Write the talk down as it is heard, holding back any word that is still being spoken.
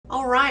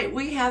All right,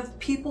 we have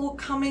people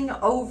coming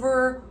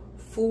over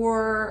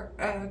for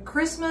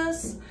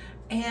Christmas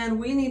and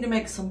we need to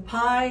make some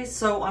pies.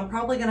 So I'm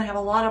probably gonna have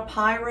a lot of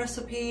pie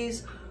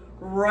recipes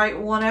right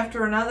one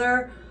after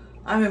another.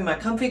 I'm in my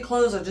comfy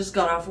clothes, I just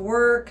got off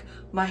work.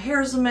 My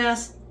hair's a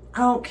mess,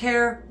 I don't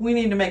care. We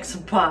need to make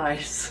some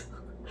pies.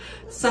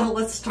 So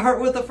let's start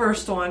with the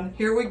first one.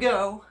 Here we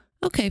go.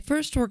 Okay,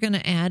 first we're going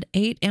to add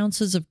 8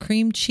 ounces of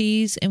cream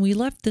cheese, and we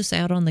left this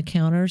out on the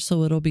counter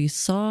so it'll be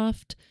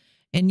soft,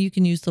 and you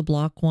can use the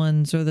block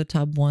ones or the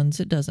tub ones,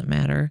 it doesn't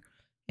matter,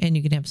 and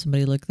you can have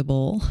somebody lick the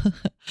bowl.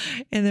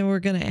 And then we're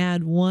going to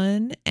add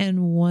 1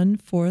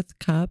 1/4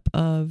 cup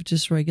of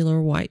just regular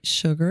white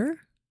sugar,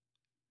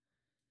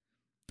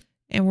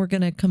 and we're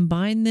going to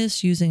combine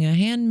this using a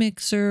hand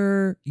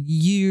mixer,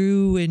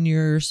 you and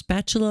your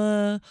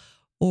spatula,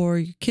 or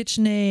your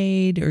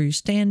KitchenAid, or your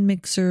stand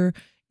mixer.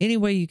 Any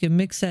way you can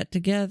mix that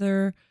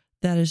together,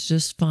 that is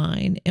just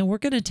fine. And we're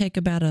going to take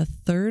about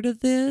 1/3 of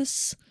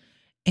this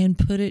and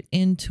put it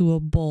into a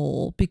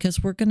bowl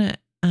because we're going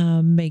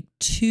to make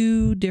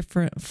 2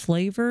 different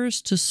flavors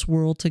to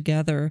swirl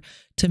together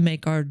to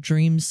make our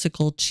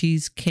dreamsicle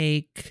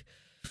cheesecake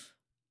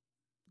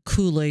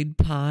Kool-Aid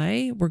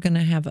pie. We're going to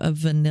have a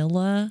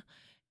vanilla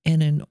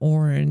and an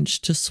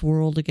orange to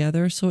swirl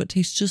together so it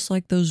tastes just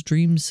like those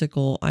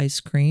dreamsicle ice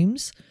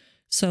creams.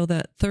 So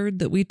that third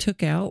that we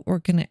took out, we're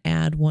going to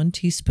add 1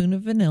 teaspoon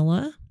of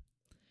vanilla,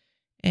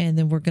 and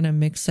then we're going to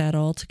mix that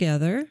all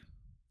together.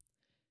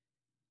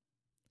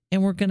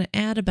 And we're going to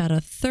add about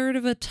 1/3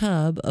 of a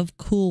tub of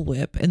Cool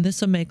Whip, and this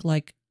will make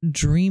like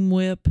Dream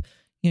Whip.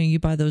 You know, you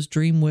buy those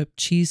Dream Whip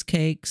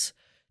cheesecakes.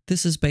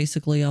 This is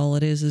basically all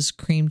it is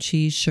cream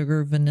cheese,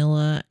 sugar,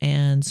 vanilla,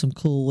 and some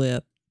Cool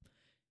Whip.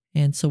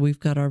 And so we've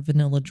got our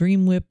vanilla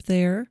Dream Whip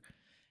there.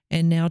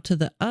 And now to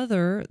the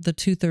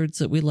 2/3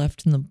 that we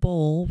left in the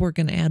bowl, we're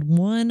going to add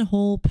 1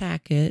 whole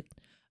packet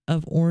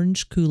of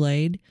orange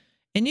Kool-Aid.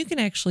 And you can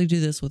actually do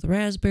this with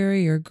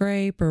raspberry or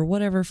grape or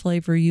whatever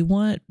flavor you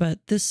want.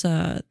 But this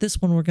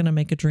one we're going to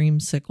make a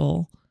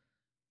dreamsicle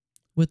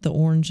with the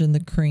orange and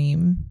the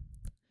cream.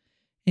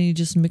 And you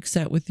just mix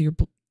that with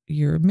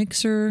your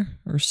mixer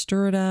or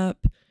stir it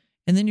up.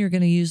 And then you're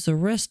going to use the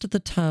rest of the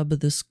tub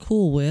of this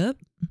Cool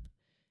Whip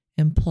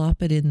and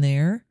plop it in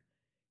there.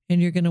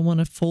 And you're going to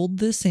want to fold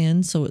this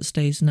in so it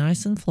stays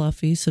nice and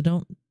fluffy. So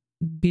don't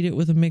beat it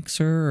with a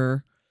mixer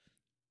or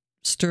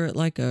stir it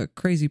like a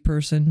crazy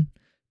person.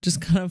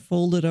 Just kind of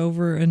fold it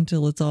over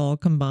until it's all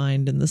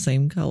combined in the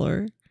same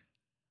color.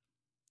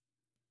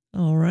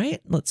 All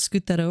right, let's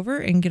scoot that over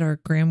and get our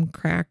graham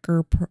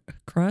cracker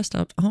crust.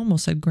 I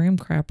almost said graham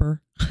crapper.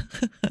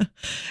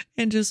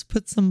 And just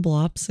put some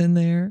blops in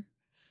there.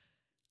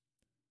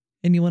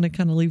 And you want to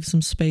kind of leave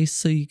some space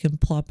so you can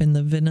plop in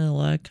the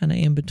vanilla kind of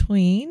in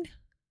between.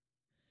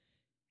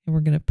 And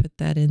we're going to put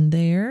that in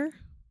there.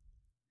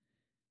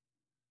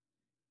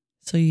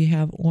 So you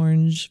have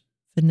orange,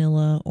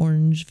 vanilla,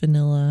 orange,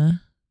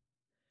 vanilla.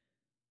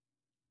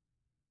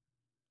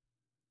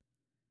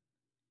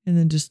 And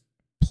then just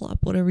plop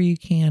whatever you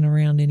can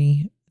around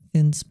any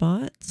thin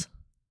spots.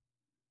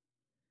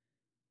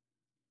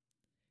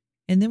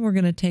 And then we're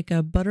going to take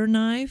a butter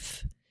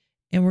knife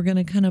and we're going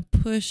to kind of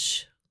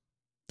push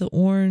the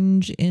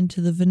orange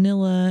into the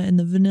vanilla and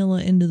the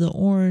vanilla into the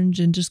orange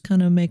and just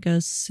kind of make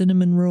a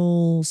cinnamon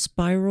roll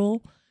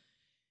spiral.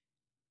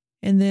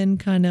 And then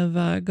kind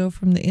of go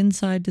from the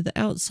inside to the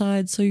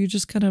outside. So you're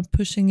just kind of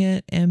pushing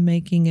it and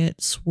making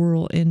it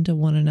swirl into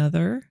one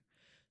another.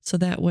 So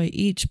that way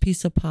each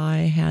piece of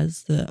pie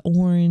has the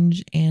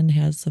orange and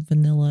has the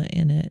vanilla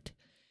in it.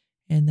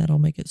 And that'll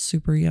make it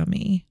super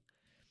yummy.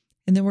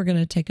 And then we're going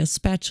to take a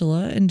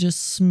spatula and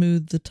just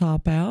smooth the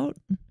top out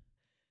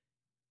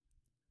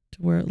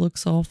to where it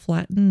looks all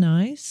flat and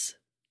nice.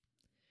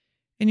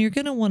 And you're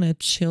going to want to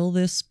chill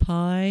this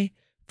pie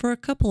for a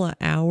couple of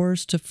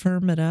hours to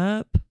firm it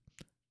up.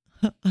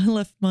 I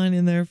left mine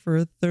in there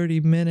for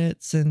 30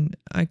 minutes and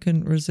I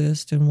couldn't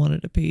resist and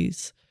wanted a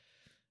piece.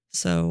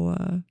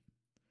 So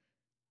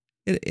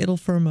it'll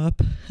firm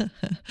up.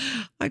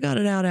 I got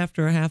it out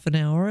after a half an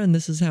hour and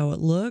this is how it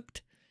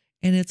looked.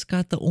 And it's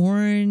got the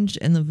orange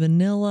and the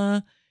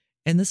vanilla.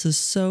 And this is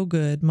so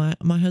good. My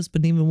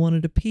husband even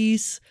wanted a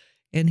piece.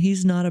 And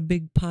he's not a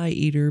big pie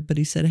eater, but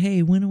he said,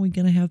 hey, when are we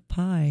going to have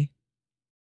pie?